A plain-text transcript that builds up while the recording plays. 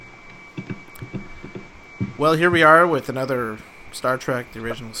Well, here we are with another Star Trek: The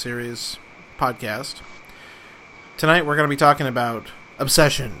Original Series podcast. Tonight we're going to be talking about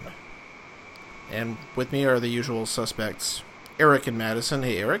Obsession. And with me are the usual suspects, Eric and Madison.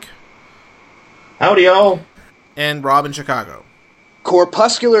 Hey, Eric. Howdy, y'all. And Rob in Chicago.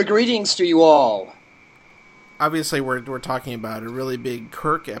 Corpuscular greetings to you all. Obviously, we're talking about a really big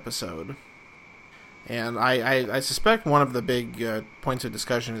Kirk episode. And I suspect one of the big points of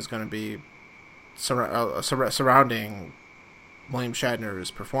discussion is going to be surrounding William Shatner's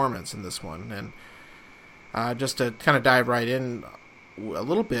performance in this one. And just to kind of dive right in a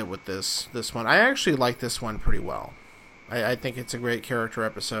little bit with this one, I actually like this one pretty well. I think it's a great character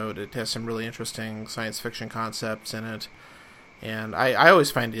episode. It has some really interesting science fiction concepts in it, and I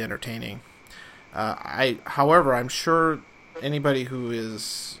always find it entertaining. However, I'm sure anybody who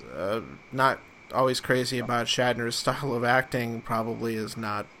is not always crazy about Shatner's style of acting probably is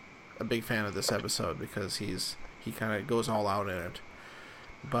not a big fan of this episode, because he kind of goes all out in it.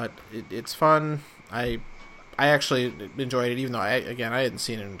 But it's fun. I actually enjoyed it, even though I hadn't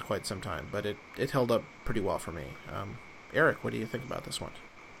seen it in quite some time, but it held up pretty well for me. Eric, what do you think about this one?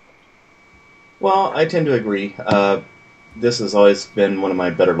 Well, I tend to agree. This has always been one of my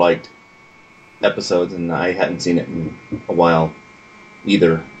better liked episodes, and I hadn't seen it in a while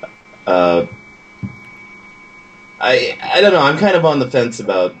either. I don't know. I'm kind of on the fence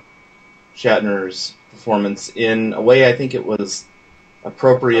about Shatner's performance. In a way, I think it was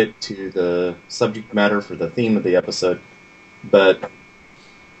appropriate to the subject matter for the theme of the episode, but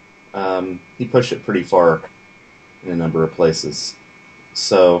he pushed it pretty far in a number of places.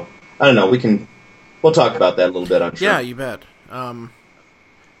 So I don't know. We'll talk about that a little bit, I'm sure. Yeah, you bet.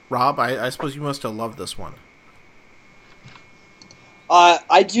 Rob, I suppose you must have loved this one.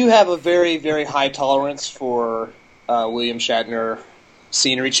 I do have a very, very high tolerance for William Shatner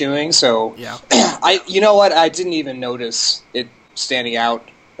scenery chewing, so yeah. You know what? I didn't even notice it standing out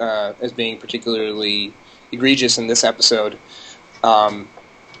as being particularly egregious in this episode. But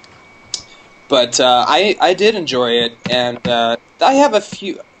I did enjoy it, and I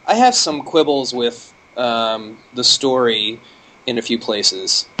have some quibbles with the story in a few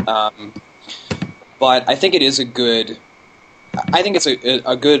places. But I think it is a good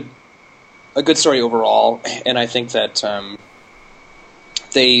story overall, and I think that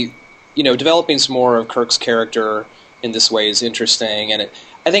they, developing some more of Kirk's character in this way is interesting, and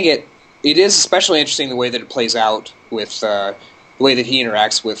I think it is especially interesting the way that it plays out with the way that he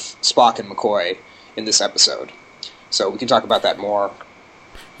interacts with Spock and McCoy in this episode. So we can talk about that more.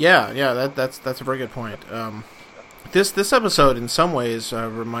 Yeah, that's a very good point. This episode in some ways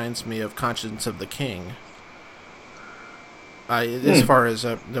reminds me of Conscience of the King. As far as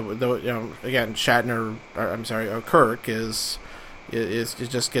again, Kirk is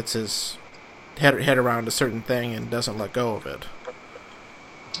just gets his head around a certain thing and doesn't let go of it.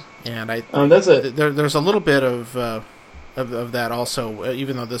 And there's a little bit of that also,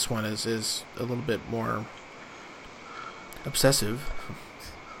 even though this one is a little bit more obsessive.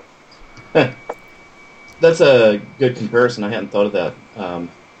 That's a good comparison. I hadn't thought of that.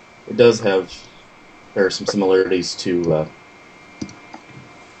 It does bear some similarities to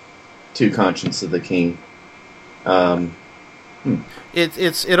Conscience of the King.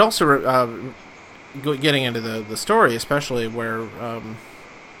 It also getting into the story, especially where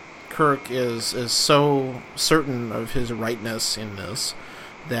Kirk is so certain of his rightness in this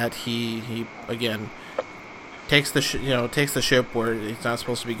that he again takes the ship where he's not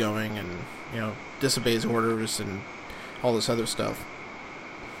supposed to be going, and disobeys orders and all this other stuff.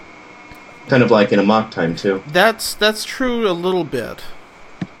 Kind of like in Amok Time too. That's true a little bit.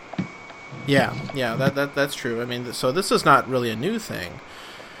 Yeah, that's true. I mean, so this is not really a new thing.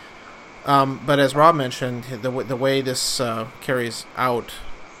 But as Rob mentioned, the way this carries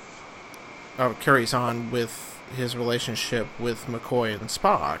on with his relationship with McCoy and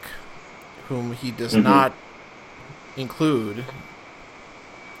Spock, whom he does not include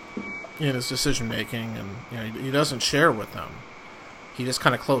in his decision making, and he doesn't share with them. He just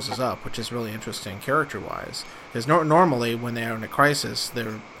kind of closes up, which is really interesting character wise. Because normally when they are in a crisis, at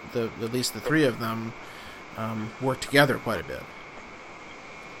least the three of them work together quite a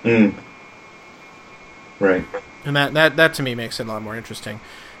bit. Right. And that to me makes it a lot more interesting.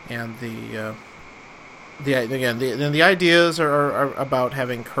 And the ideas are about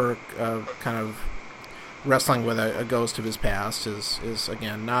having Kirk kind of wrestling with a ghost of his past is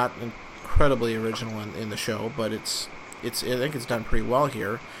again not incredibly original in the show, but I think it's done pretty well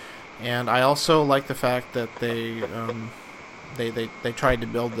here. And I also like the fact that they tried to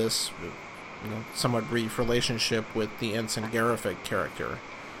build this somewhat brief relationship with the Ensign Garifik character.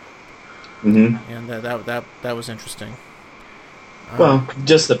 and that was interesting. Well,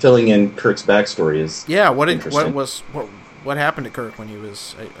 just the filling in Kirk's backstory is what happened to Kirk when he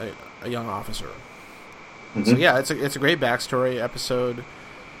was a young officer. So yeah, it's a great backstory episode.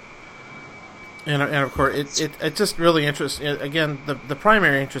 And of course, it just really interests. Again, the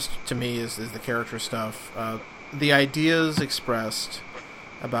primary interest to me is the character stuff. The ideas expressed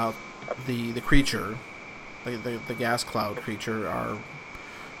about the creature, the gas cloud creature,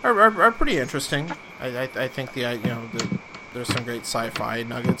 are pretty interesting. I think there's some great sci-fi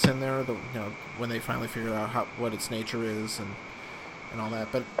nuggets in there. When they finally figure out what its nature is and all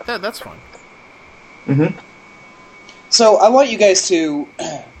that. But that's fun. Mm-hmm. So I want you guys to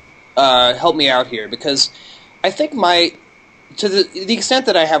help me out here, because I think to the extent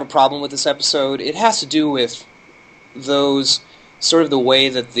that I have a problem with this episode, it has to do with those sort of the way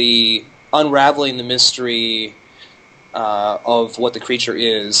that the unraveling the mystery of what the creature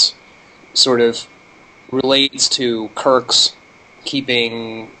is sort of relates to Kirk's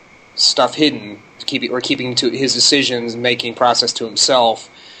keeping stuff hidden, keeping to his decisions, making process to himself,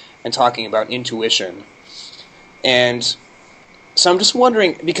 and talking about intuition. And so I'm just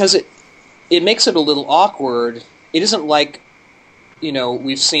wondering, because it makes it a little awkward. It isn't like,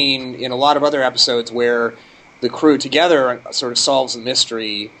 we've seen in a lot of other episodes where the crew together sort of solves the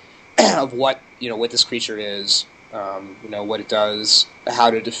mystery of what this creature is, what it does,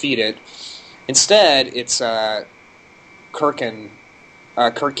 how to defeat it. Instead, it's Kirk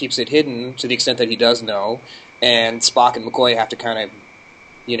keeps it hidden to the extent that he does know, and Spock and McCoy have to kind of,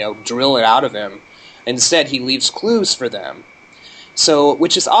 drill it out of him. Instead, he leaves clues for them. So,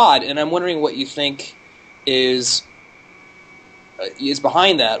 which is odd, and I'm wondering what you think is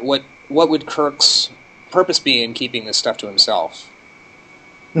behind that. What would Kirk's purpose be in keeping this stuff to himself?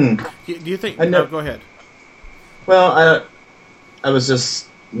 Do you think? No, go ahead. Well, I was just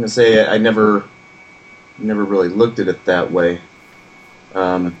going to say I never really looked at it that way.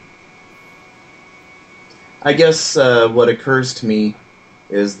 I guess what occurs to me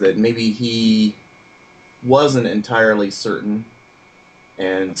is that maybe he wasn't entirely certain,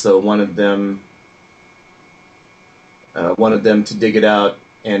 and so wanted them to dig it out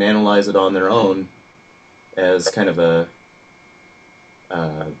and analyze it on their own as kind of a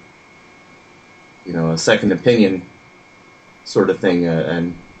second opinion sort of thing,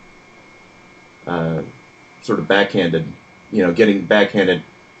 and sort of backhanded, getting backhanded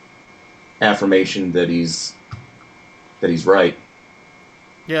affirmation that he's right.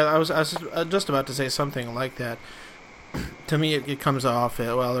 Yeah, I was just about to say something like that. To me, it comes off.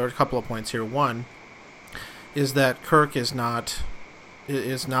 Well, there are a couple of points here. One is that Kirk is not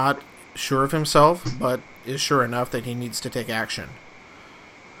sure of himself, but is sure enough that he needs to take action,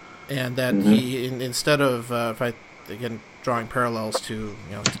 and that he, instead of again drawing parallels to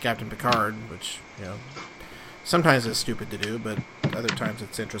Captain Picard, which sometimes it's stupid to do, but other times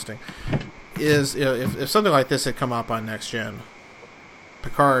it's interesting. Is if something like this had come up on Next Gen,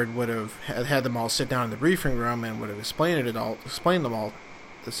 Picard would have had them all sit down in the briefing room and would have explained them all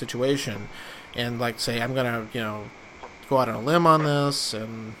the situation, and say, I'm gonna go out on a limb on this,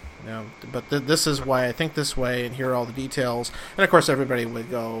 and but this is why I think this way, and here are all the details, and of course everybody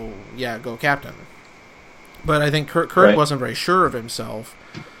would go, yeah, go Captain. But I think Kirk wasn't very sure of himself,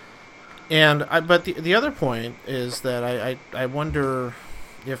 but the other point is that I wonder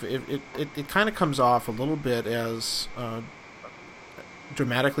if it kind of comes off a little bit as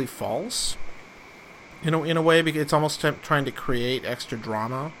dramatically false, in a way, because it's almost trying to create extra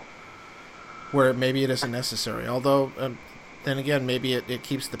drama where maybe it isn't necessary. Although, then again, maybe it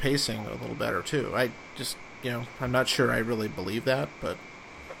keeps the pacing a little better too. I just, I'm not sure I really believe that, but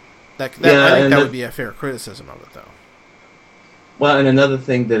I think that would be a fair criticism of it, though. Well, and another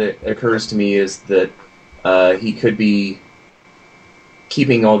thing that occurs to me is that he could be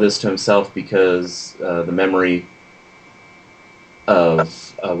keeping all this to himself because the memory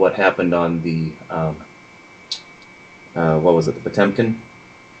of what happened on the what was it, the Potemkin,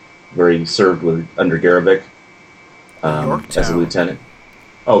 where he served under Garabik as a lieutenant.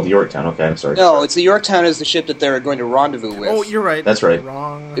 Oh, the Yorktown. Okay, I'm sorry. No, it's the Yorktown is the ship that they're going to rendezvous with. Oh, you're right. That's right.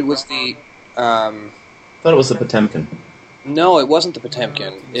 Wrong. It was the. I thought it was the Potemkin. No, it wasn't the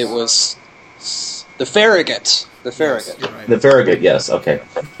Potemkin. It was the Farragut. The Farragut. Yes, right. The Farragut. Yes. Okay.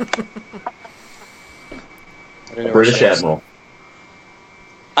 British admiral.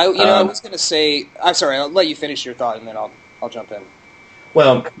 I was going to say. I'm sorry. I'll let you finish your thought, and then I'll jump in.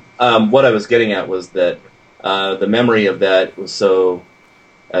 Well, what I was getting at was that the memory of that was so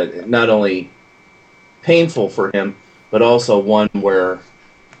not only painful for him, but also one where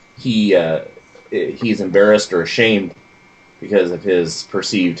he's embarrassed or ashamed because of his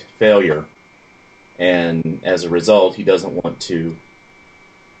perceived failure. and as a result, he doesn't want to.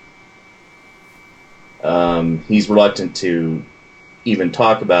 He's reluctant to even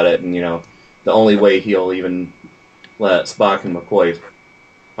talk about it, and the only way he'll even let Spock and McCoy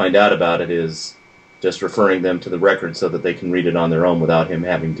find out about it is just referring them to the record so that they can read it on their own without him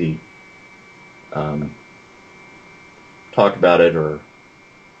having to talk about it or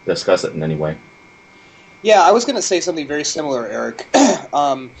discuss it in any way. Yeah, I was going to say something very similar, Eric.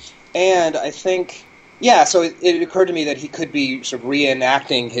 And I think, so it occurred to me that he could be sort of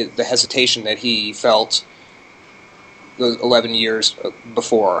reenacting the hesitation that he felt those 11 years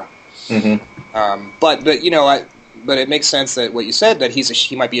before. Mm-hmm. But it makes sense that what you said, that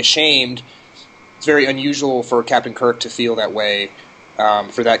he might be ashamed. It's very unusual for Captain Kirk to feel that way,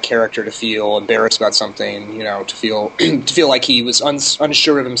 for that character to feel embarrassed about something, to feel like he was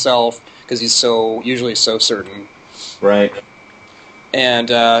unsure of himself because he's usually so certain. Right. And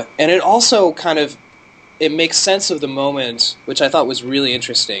it also it makes sense of the moment, which I thought was really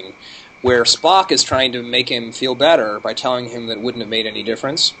interesting, where Spock is trying to make him feel better by telling him that it wouldn't have made any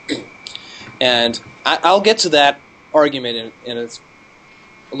difference. And I'll get to that argument in a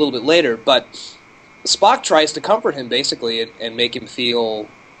little bit later, but Spock tries to comfort him, basically, and make him feel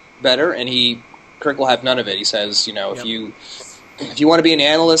better, and Kirk will have none of it. He says, if you want to be an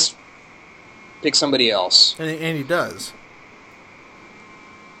analyst, pick somebody else. And he does.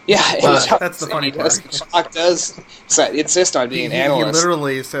 Yeah, that's the funny part. Spock does insist on being an analyst. He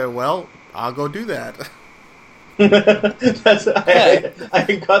literally said, well, I'll go do that. I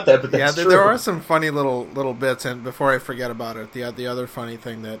got that, but that's true. There are some funny little bits, and before I forget about it, the other funny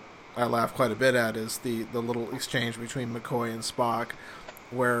thing that I laugh quite a bit at is the little exchange between McCoy and Spock,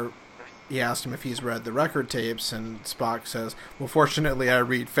 where he asked him if he's read the record tapes, and Spock says, well, fortunately I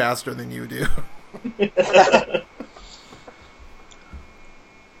read faster than you do.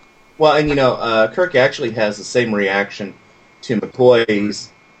 Well, and Kirk actually has the same reaction to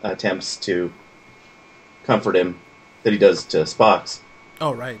McCoy's attempts to comfort him that he does to Spock's.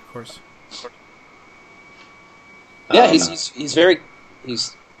 Oh, right, of course. Yeah, he's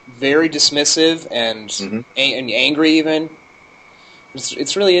very dismissive and angry even.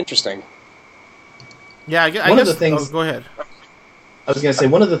 It's really interesting. Yeah, I guess. The things. Oh, go ahead. I was going to say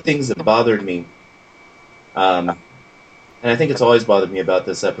one of the things that bothered me, and I think it's always bothered me about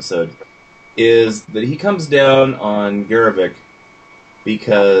this episode, is that he comes down on Garvik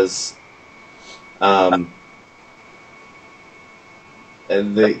because Garvik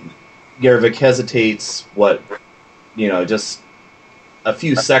hesitates just a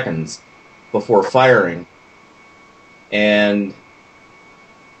few seconds before firing, and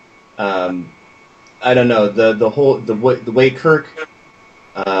I don't know, the way Kirk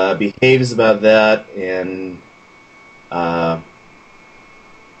behaves about that, and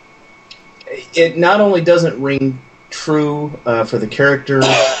it not only doesn't ring true for the character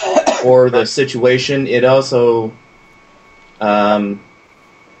or the situation, it also I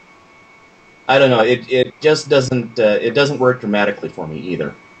don't know. It just doesn't. It doesn't work dramatically for me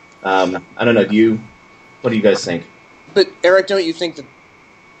either. I don't know. What do you guys think? But Eric, don't you think that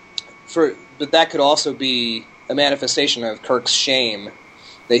that could also be a manifestation of Kirk's shame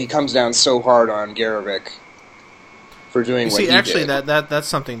that he comes down so hard on Garvik for doing what he did? Actually, that's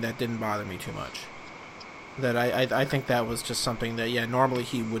something that didn't bother me too much. That I think that was just something that normally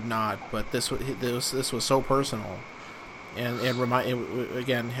he would not, but this was so personal, and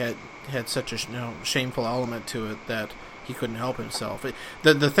again had such a shameful element to it that he couldn't help himself.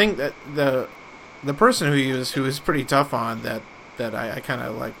 The thing that the person who was pretty tough on that I kind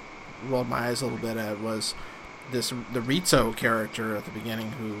of like rolled my eyes a little bit at was the Rizzo character at the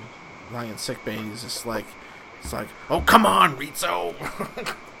beginning, who lying in sickbay. He's just like, it's like, oh come on, Rizzo.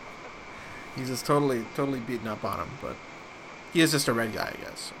 He's just totally beaten up on him, but he is just a red guy, I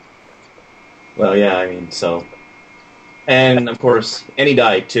guess. Well, yeah, I mean, so. And, of course, and he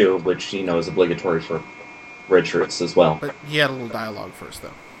died, too, which, is obligatory for red shirts as well. But he had a little dialogue first,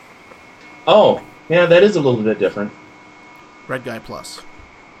 though. Oh, yeah, that is a little bit different. Red guy plus.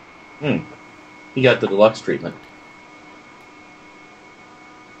 He got the deluxe treatment.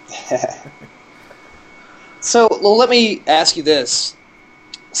 So, well, let me ask you this.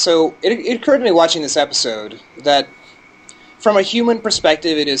 So, it occurred to me watching this episode that from a human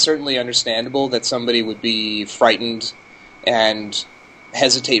perspective, it is certainly understandable that somebody would be frightened and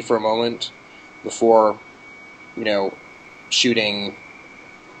hesitate for a moment before, shooting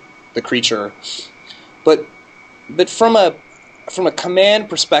the creature. But from a command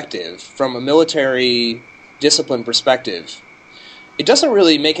perspective, from a military discipline perspective, it doesn't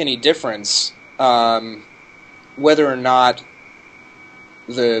really make any difference whether or not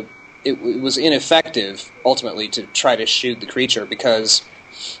the it was ineffective ultimately to try to shoot the creature, because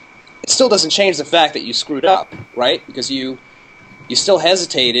it still doesn't change the fact that you screwed up, right? Because you still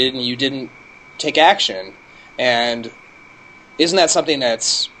hesitated and you didn't take action, and isn't that something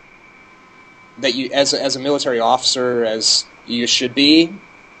that you, as a military officer, as you should be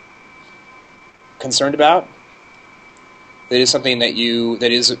concerned about? That is something that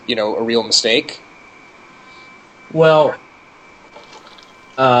is a real mistake. Well,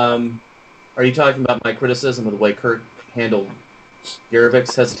 are you talking about my criticism of the way Kirk handled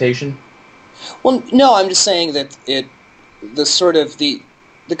Garevik's hesitation? Well, no, I'm just saying that the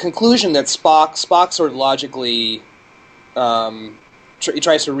conclusion that Spock sort of logically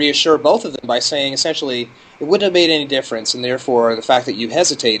tries to reassure both of them by saying essentially it wouldn't have made any difference, and therefore the fact that you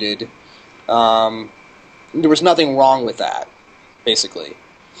hesitated, there was nothing wrong with that, basically.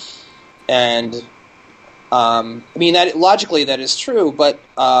 And I mean, that logically that is true, but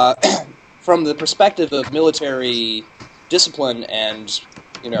from the perspective of military discipline and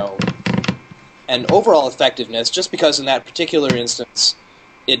and overall effectiveness, just because in that particular instance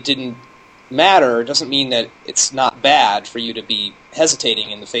it didn't matter doesn't mean that it's not bad for you to be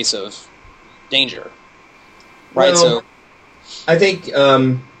hesitating in the face of danger, right? Well, I think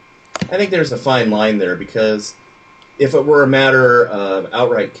there's a fine line there, because if it were a matter of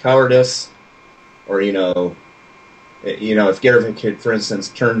outright cowardice, or if Garevik had, for instance,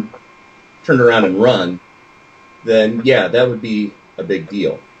 turned around and run, then yeah, that would be a big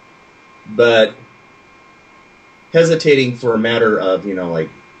deal. But hesitating for a matter of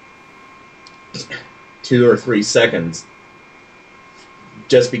 2 or 3 seconds,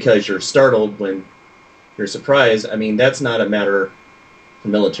 just because you're startled when you're surprised, I mean, that's not a matter of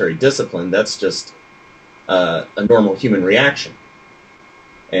military discipline. That's just a normal human reaction.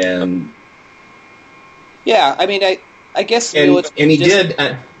 And yeah, I mean, I guess, and he did.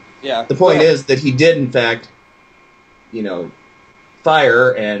 Yeah. The point is that he did, in fact,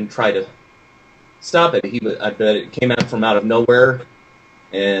 fire and try to stop it. I bet it came out from out of nowhere,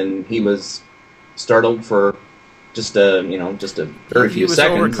 and he was startled for just a very few seconds. He was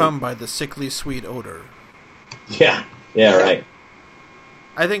overcome by the sickly sweet odor. Yeah, right.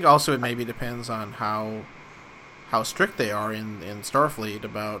 I think also it maybe depends on how strict they are in Starfleet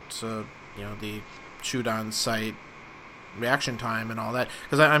about the shoot on site reaction time and all that.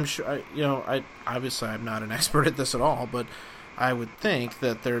 Because I'm sure obviously I'm not an expert at this at all, but I would think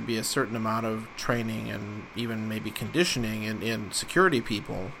that there would be a certain amount of training and even maybe conditioning in security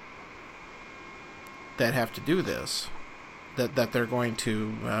people that have to do this, that they're going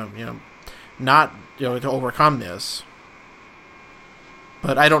to not to overcome this.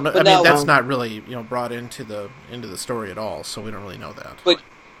 But I don't know. I mean, that's not really brought into the story at all, so we don't really know that. But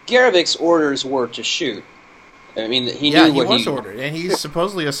Garevik's orders were to shoot. I mean, he knew what he was ordered, and he's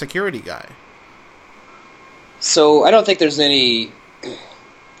supposedly a security guy. So I don't think there's any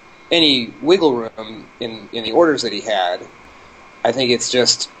wiggle room in the orders that he had. I think it's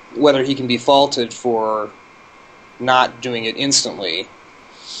just whether he can be faulted for not doing it instantly.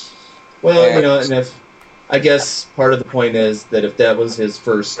 Well, and if I guess part of the point is that if that was his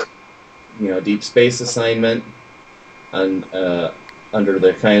first, deep space assignment, and under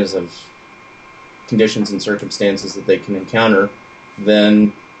the kinds of conditions and circumstances that they can encounter,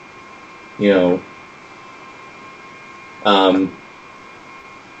 then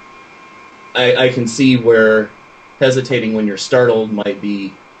I can see where hesitating when you're startled might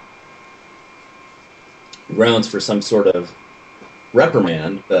be grounds for some sort of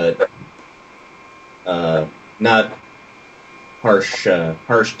reprimand, but not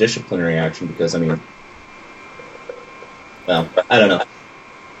harsh disciplinary action, because, I mean, well, I don't know.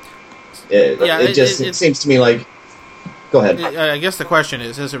 It seems to me like... Go ahead. I guess the question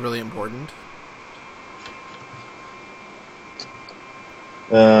is it really important?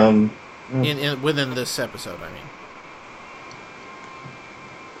 Within this episode, I mean.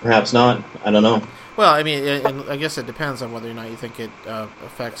 Perhaps not. I don't know. Well, I mean, I guess it depends on whether or not you think it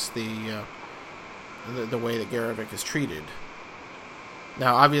affects the way that Garevik is treated.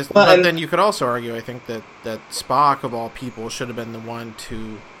 Now, obviously, but then you could also argue, I think, that Spock, of all people, should have been the one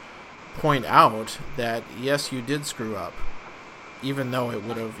to point out that, yes, you did screw up, even though it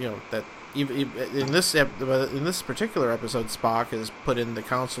would have, that even in this particular episode, Spock is put in the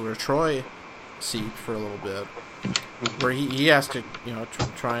Counselor Troi seat for a little bit, where he has to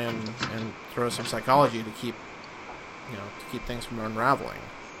try and throw some psychology to keep things from unraveling.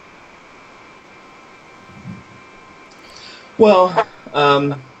 Well,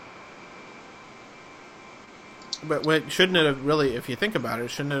 but shouldn't it have really, if you think about it,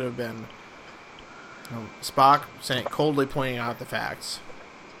 shouldn't it have been Spock coldly pointing out the facts,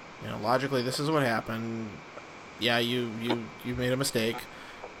 logically, this is what happened. Yeah, you made a mistake.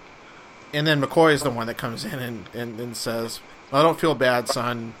 And then McCoy is the one that comes in and says, well, don't feel bad,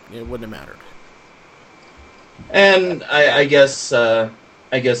 son. It wouldn't have mattered. And I guess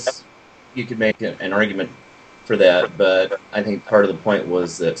you could make an argument for that, but I think part of the point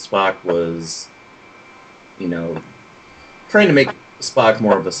was that Spock was, trying to make Spock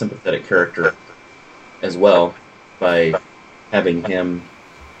more of a sympathetic character as well by having him,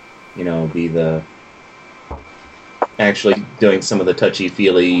 be the actually doing some of the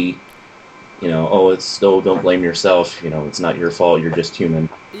touchy-feely, don't blame yourself, it's not your fault, you're just human.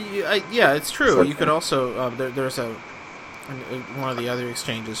 Yeah, it's true. You could also, there's one of the other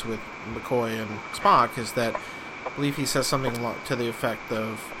exchanges with McCoy and Spock is that I believe he says something to the effect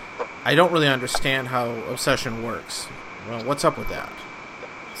of, I don't really understand how obsession works. Well, what's up with that?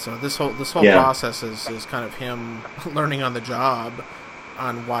 So this whole process is kind of him learning on the job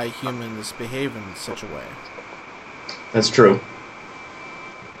on why humans behave in such a way. That's true.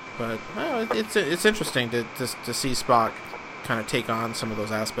 But it's interesting to see Spock kind of take on some of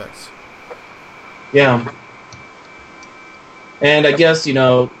those aspects. Yeah. And I guess,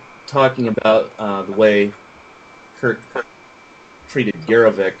 talking about the way Kirk treated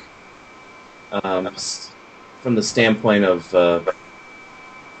Garavik, from the standpoint of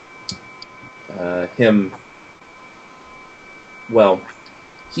him, well,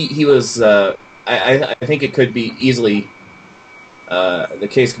 he was, I think it could be easily, the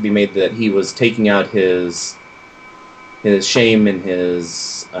case could be made that he was taking out his shame and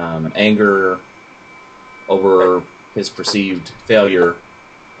his anger over his perceived failure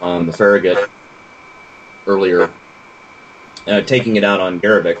on the Farragut earlier, taking it out on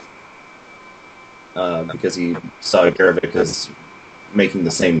Garavik, because he saw Garavik as making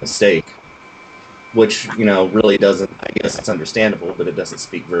the same mistake, which, really doesn't, I guess it's understandable, but it doesn't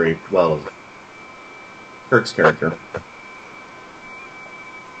speak very well of Kirk's character.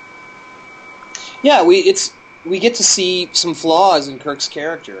 Yeah, we get to see some flaws in Kirk's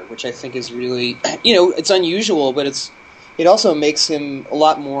character, which I think is really, it's unusual, but it also makes him a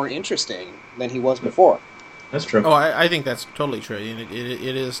lot more interesting than he was before. That's true. Oh, I think that's totally true. It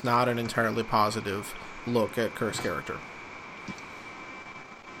is not an entirely positive look at Kirk's character.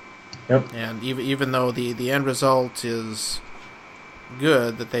 Yep. And even though the end result is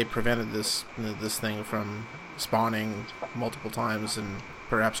good, that they prevented this thing from spawning multiple times and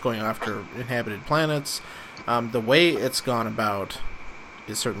perhaps going after inhabited planets, the way it's gone about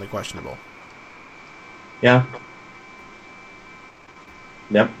is certainly questionable. Yeah.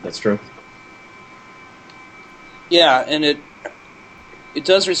 Yep, that's true. Yeah, and it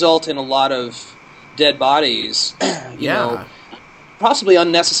does result in a lot of dead bodies, you know, possibly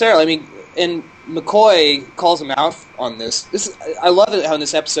unnecessarily. I mean, and McCoy calls him out on this. I love it how in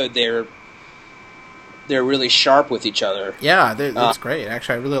this episode they're really sharp with each other. Yeah, that's great.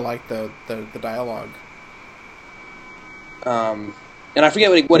 Actually, I really like the dialogue. And I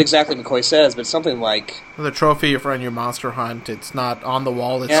forget what exactly McCoy says, but something like... The trophy for on your monster hunt, it's not on the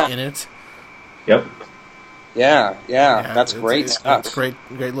wall, it's in it. Yep. Yeah, that's great stuff. It's great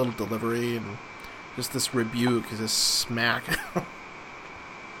little delivery, and just this rebuke, this smack. Of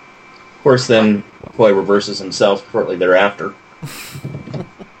course, then McCoy reverses himself shortly thereafter.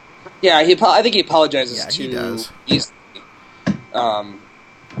 Yeah, I think he apologizes too easily.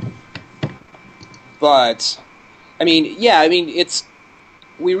 But,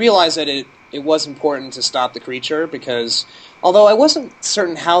 we realize that it was important to stop the creature, because although I wasn't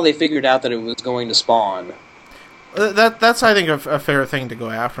certain how they figured out that it was going to spawn. That's I think a fair thing to go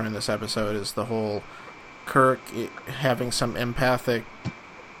after in this episode, is the whole Kirk having some empathic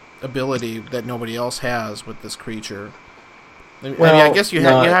ability that nobody else has with this creature. I guess you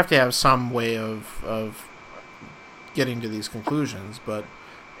have to have some way of getting to these conclusions, but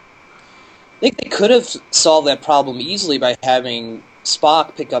I think they could have solved that problem easily by having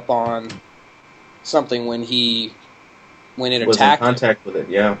Spock pick up on something when it was attacked. In contact with it,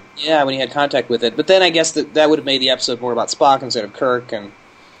 yeah. Yeah, when he had contact with it. But then I guess that would have made the episode more about Spock instead of Kirk, and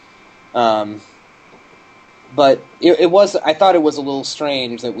but it was. I thought it was a little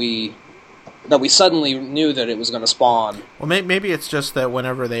strange that we suddenly knew that it was going to spawn. Well, maybe it's just that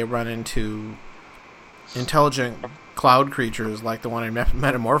whenever they run into intelligent cloud creatures like the one in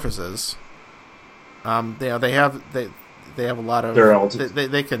Metamorphosis, they have a lot of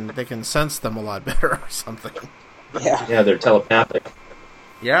they can sense them a lot better or something. Yeah, they're telepathic.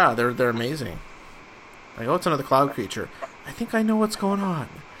 Yeah, they're amazing. Like, it's another cloud creature. I think I know what's going on.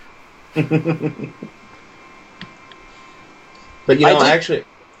 But actually,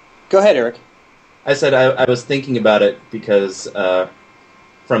 go ahead, Eric. I said I was thinking about it because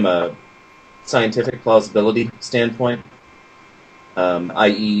from a scientific plausibility standpoint,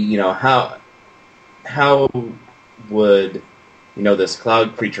 i.e., how would this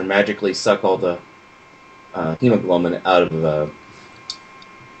cloud creature magically suck all the hemoglobin out of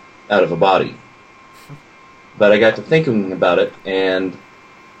a body? But I got to thinking about it, and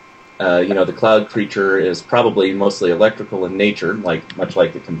the cloud creature is probably mostly electrical in nature, much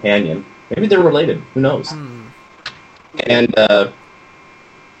like the companion. Maybe they're related. Who knows? And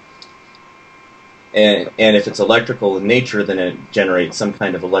if it's electrical in nature, then it generates some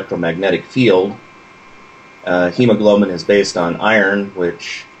kind of electromagnetic field. Hemoglobin is based on iron,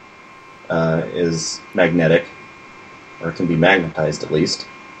 which is magnetic, or can be magnetized at least.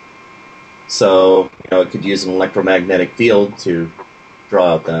 So, it could use an electromagnetic field to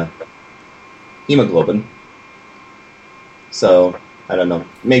draw out the hemoglobin. So, I don't know.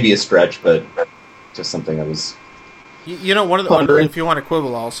 Maybe a stretch, but just something I was one of the wondering. If you want to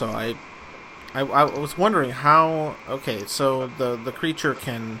quibble also, I was wondering how... Okay, so the creature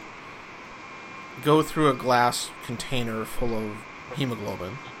can go through a glass container full of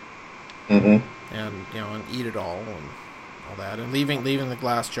hemoglobin. Mm-hmm. And, and eat it all and all that, and leaving the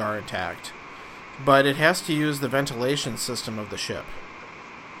glass jar intact. But it has to use the ventilation system of the ship.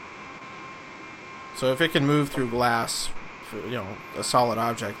 So if it can move through glass, a solid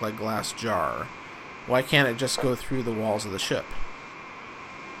object like glass jar, why can't it just go through the walls of the ship?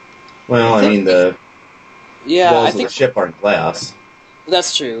 Well, the walls of the ship aren't glass.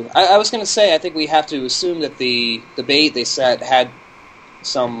 That's true. I was going to say, I think we have to assume that the bait they set had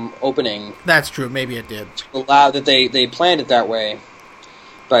some opening. That's true. Maybe it did. To allow that they planned it that way.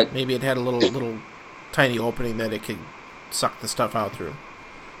 But maybe it had a little tiny opening that it could suck the stuff out through.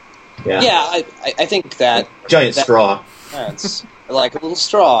 Yeah, I think that... Giant straw. Yeah, it's like a little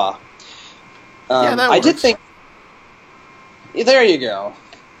straw. That works. I did think... There you go.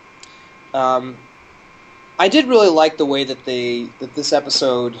 I did really like the way that this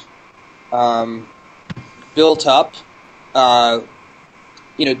episode built up,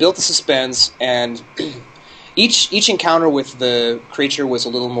 built the suspense, and each encounter with the creature was a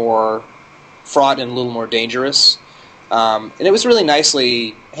little more fraught and a little more dangerous. And it was really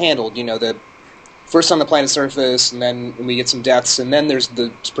nicely handled, the first on the planet's surface, and then we get some deaths, and then there's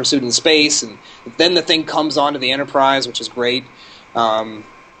the pursuit in space, and then the thing comes onto the Enterprise, which is great.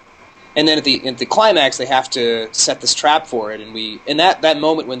 And then at the climax, they have to set this trap for it, and in that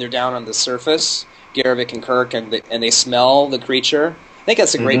moment when they're down on the surface, Garvik and Kirk, and they smell the creature, I think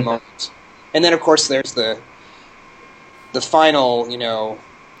that's a great moment. And then, of course, there's the final,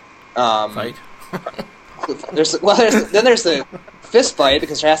 fight. there's the fist fight,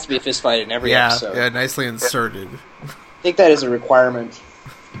 because there has to be a fist fight in every episode. Yeah, nicely inserted. I think that is a requirement.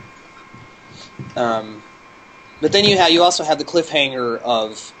 But then you also have the cliffhanger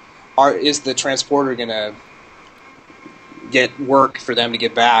of, is the transporter going to get work for them to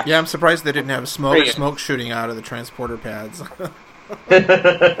get back? Yeah, I'm surprised they didn't have smoke shooting out of the transporter pads.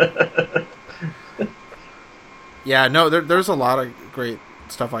 Yeah, no, there's a lot of great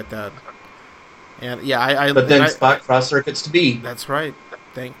stuff like that. And yeah, But then Spock cross circuits to B. That's right.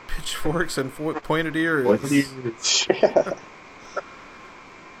 Thank pitchforks and pointed ears.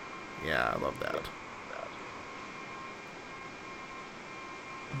 Yeah, I love that.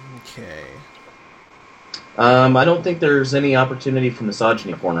 Okay. I don't think there's any opportunity for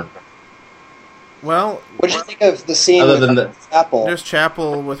misogyny corner. Well, what did you think of the scene other with than Chapel? There's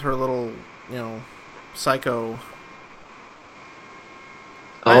Chapel with her little, psycho.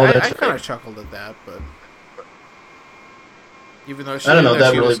 Oh, I that's kind right. of chuckled at that, but even though I don't know,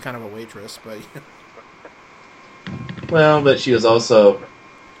 that she really was kind of a waitress, but well, but she was also,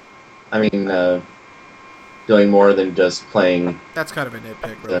 doing more than just playing. that's kind of a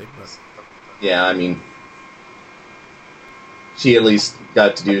nitpick, really. But Yeah, she at least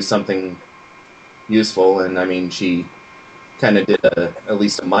got to do something useful, and she kind of did at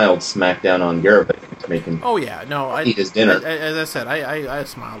least a mild smackdown on Garvik to make him oh yeah, no, eat his dinner. as I said, I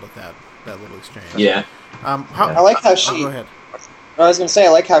smiled at that little exchange. Yeah. I like how go ahead. I was going to say, I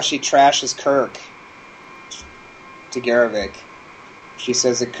like how she trashes Kirk to Garvik. She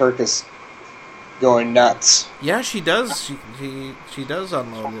says that Kirk is going nuts. Yeah, she does. She does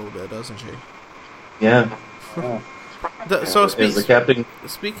unload a little bit, doesn't she? Yeah. So captain.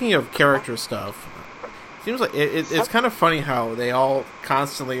 speaking of character stuff, seems like it's kind of funny how they all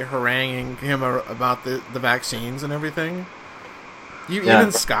constantly haranguing him about the vaccines and everything.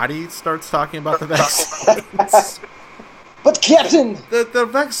 Even Scotty starts talking about the vaccines. But Captain, the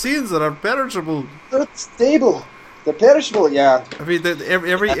vaccines that are perishable. they're stable. They're perishable, yeah. I mean,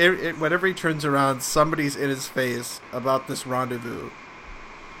 whenever he turns around, somebody's in his face about this rendezvous.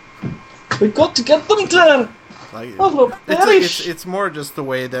 We got to get them there. Like, Oh, it's more just the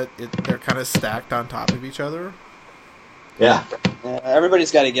way that they're kind of stacked on top of each other. Yeah.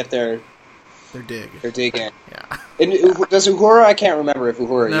 Everybody's got to get their dig. in. Yeah. And does Uhura? I can't remember if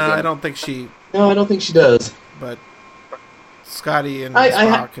Uhura. No, I don't think she. No, I don't think she does. But Scotty and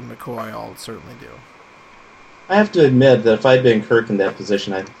Spock and McCoy all certainly do. I have to admit that if I'd been Kirk in that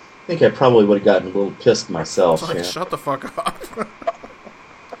position, I think I probably would have gotten a little pissed myself. Like, shut the fuck up.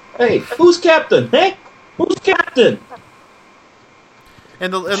 Hey, who's captain? Hey, who's captain?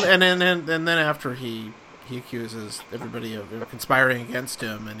 And then after he accuses everybody of conspiring against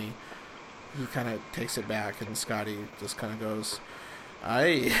him, and he kind of takes it back, and Scotty just kind of goes,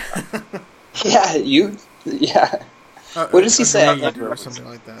 "Aye." Yeah. What does he say? Or something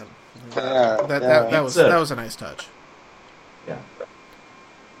like that. That that was a nice touch. Yeah.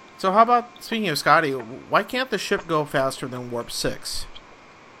 So how about, speaking of Scotty, why can't the ship go faster than warp 6?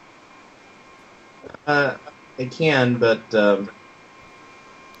 It can, but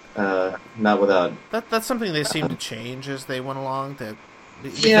not without. That's something they seem to change as they went along.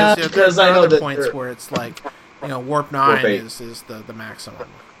 Because I there are know other that points where it's like, warp 9 is the maximum.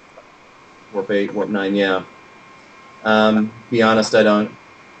 Warp 8, warp 9, yeah. Be honest, I don't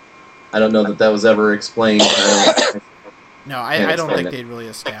know that was ever explained. I don't think they'd really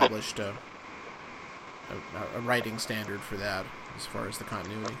established a writing standard for that as far as the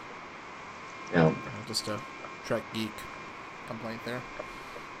continuity. Yeah. Just a Trek geek complaint there.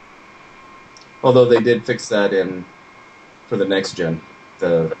 Although they did fix that for the next gen,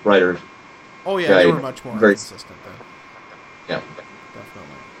 the writer. Oh yeah, they were much more consistent then. Yeah.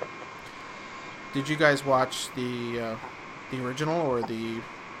 Definitely. Did you guys watch the original or the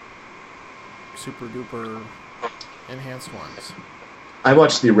super duper enhanced ones? I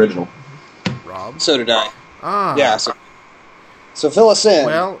watched the original. Rob? So did I. Ah. Yeah. So fill us in.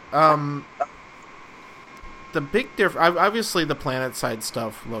 Well, the big difference. Obviously, the planet side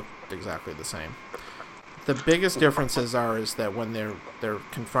stuff looked exactly the same. The biggest differences is that when they're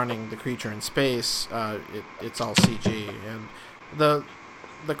confronting the creature in space, it's all CG, and the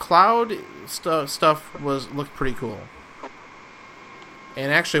cloud stuff looked pretty cool.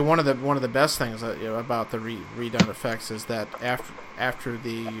 And actually, one of the best things about the redone effects is that after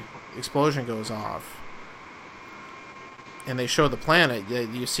the explosion goes off, and they show the planet,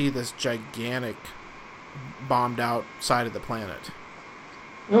 you see this gigantic bombed out side of the planet.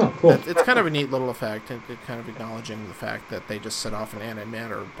 Oh, cool! It's kind of a neat little effect, and kind of acknowledging the fact that they just set off an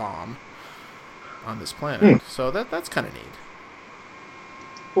antimatter bomb on this planet. So that's kind of neat.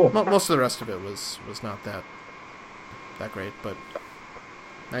 Cool. Most of the rest of it was not that great, but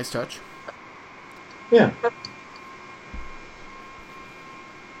nice touch. Yeah.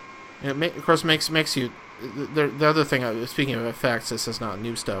 It of course makes you. The other thing, speaking of effects, this is not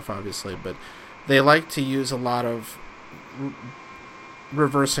new stuff, obviously, but they like to use a lot of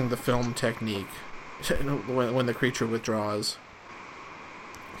reversing the film technique when the creature withdraws.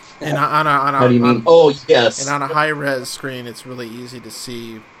 And How do you mean? Oh, yes. And on a high-res screen, it's really easy to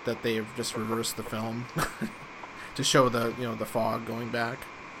see that they've just reversed the film to show the fog going back.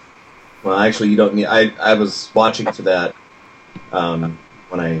 Well, actually, you don't need. I was watching for that when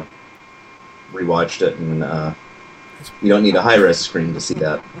I rewatched it, and you don't need a high-res screen to see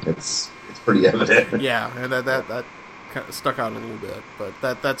that. It's pretty evident. Yeah, and that kind of stuck out a little bit, but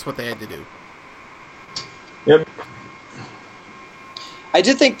that's what they had to do. Yep. I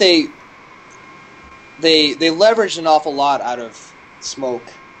did think they leveraged an awful lot out of Smoke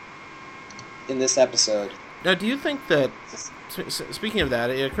in this episode. Now, do you think that, speaking of that,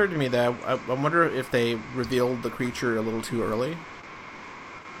 it occurred to me that I wonder if they revealed the creature a little too early?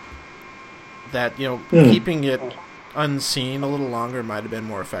 That, keeping it unseen a little longer might have been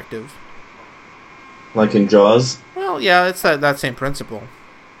more effective. Like in Jaws? Well, yeah, it's that same principle.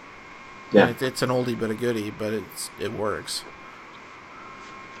 Yeah. It's an oldie but a goodie, but it works.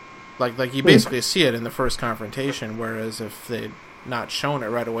 Like you basically see it in the first confrontation, whereas if they'd not shown it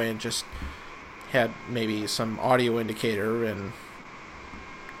right away and just had maybe some audio indicator and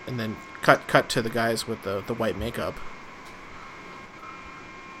then cut to the guys with the white makeup.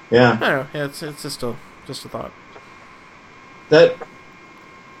 Yeah. I don't know. Yeah, it's just a thought. That's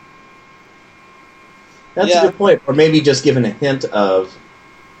a good point. Or maybe just giving a hint of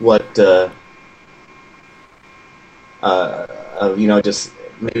what just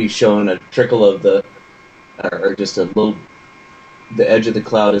maybe showing a trickle of or just a little, the edge of the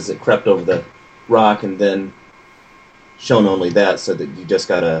cloud as it crept over the rock, and then shown only that, so that you just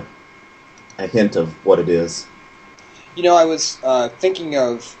got a hint of what it is. I was thinking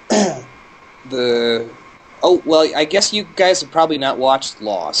of I guess you guys have probably not watched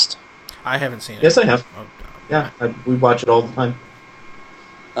Lost. I haven't seen it. Yes, I have. Oh, Yeah, we watch it all the time.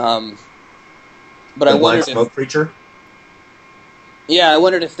 But The I Black wondered Smoke if, Preacher. yeah, I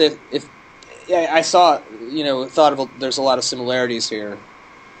wondered if yeah, I saw, thought of there's a lot of similarities here.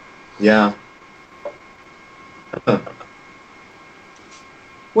 Yeah.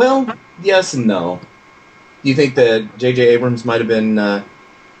 Well, yes and no. Do you think that J.J. Abrams might have been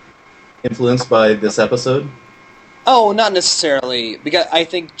influenced by this episode? Oh, not necessarily, because I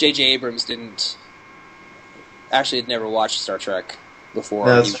think J.J. Abrams had never watched Star Trek before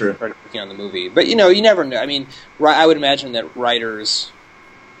That's he true. started working on the movie. But, you never know. I mean, I would imagine that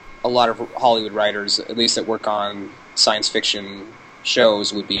a lot of Hollywood writers, at least that work on science fiction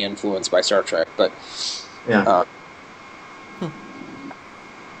shows, would be influenced by Star Trek. But Yeah.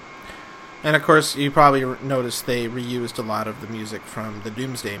 And of course, you probably noticed they reused a lot of the music from the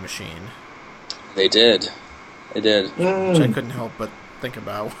Doomsday Machine, they did. They did. which I couldn't help but think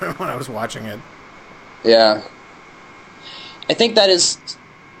about when I was watching it. Yeah. I think that it's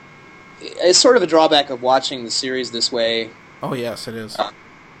sort of a drawback of watching the series this way, Oh yes, it is.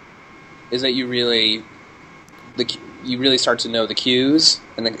 is that you really start to know the cues,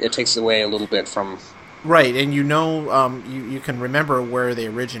 and it takes away a little bit from... Right, and you can remember where they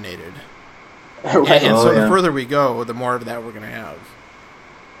originated. Right. And Oh, so the yeah. further we go, the more of that we're going to have.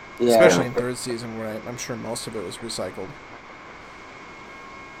 Yeah. Especially in third season, where I'm sure most of it was recycled.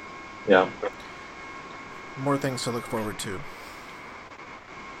 Yeah. More things to look forward to.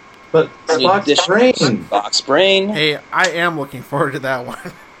 But In Spock's addition- brain Spock's brain. Hey, I am looking forward to that one.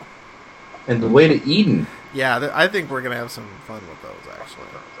 and the way to Eden. Yeah, I think we're going to have some fun with those, actually.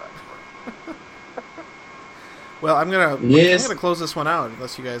 Well, I'm gonna close this one out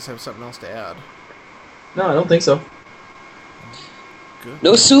unless you guys have something else to add. No, I don't think so. Good.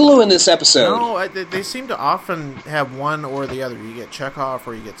 No Sulu in this episode. No, they seem to often have one or the other. You get Chekhov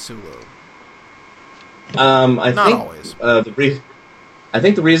or you get Sulu. I Not think always. I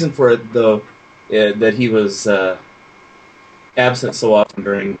think the reason for it, though, that he was absent so often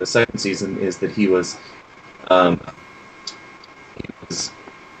during the second season is that he was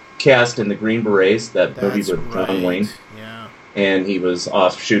cast in the Green Berets, that movie That's with right. John Wayne, Yeah, and he was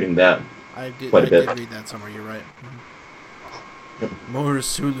off shooting that. I did. Quite a I bit. did read that somewhere. You're right. More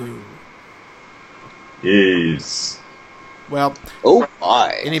Sulu. Yes. Well, Oh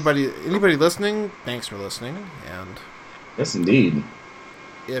my. anybody listening, thanks for listening. And Yes, indeed.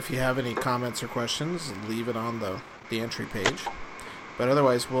 if you have any comments or questions, leave it on the entry page. But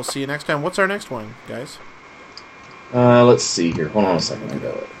otherwise, we'll see you next time. What's our next one, guys? Let's see here. Hold on a second. I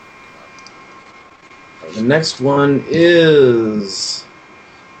got it. The next one is...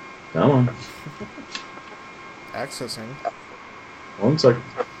 Come on. Accessing. 1 second.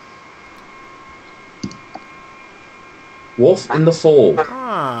 Wolf in the Fold.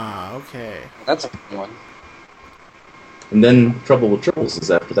 Ah, okay. That's a good one. And then Trouble with Triples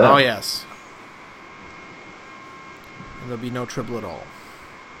is after that. Oh, yes. And there'll be no triple at all.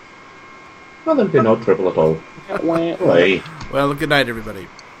 Well, there'll be no triple at all. Right. Well, good night, everybody.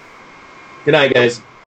 Good night, guys.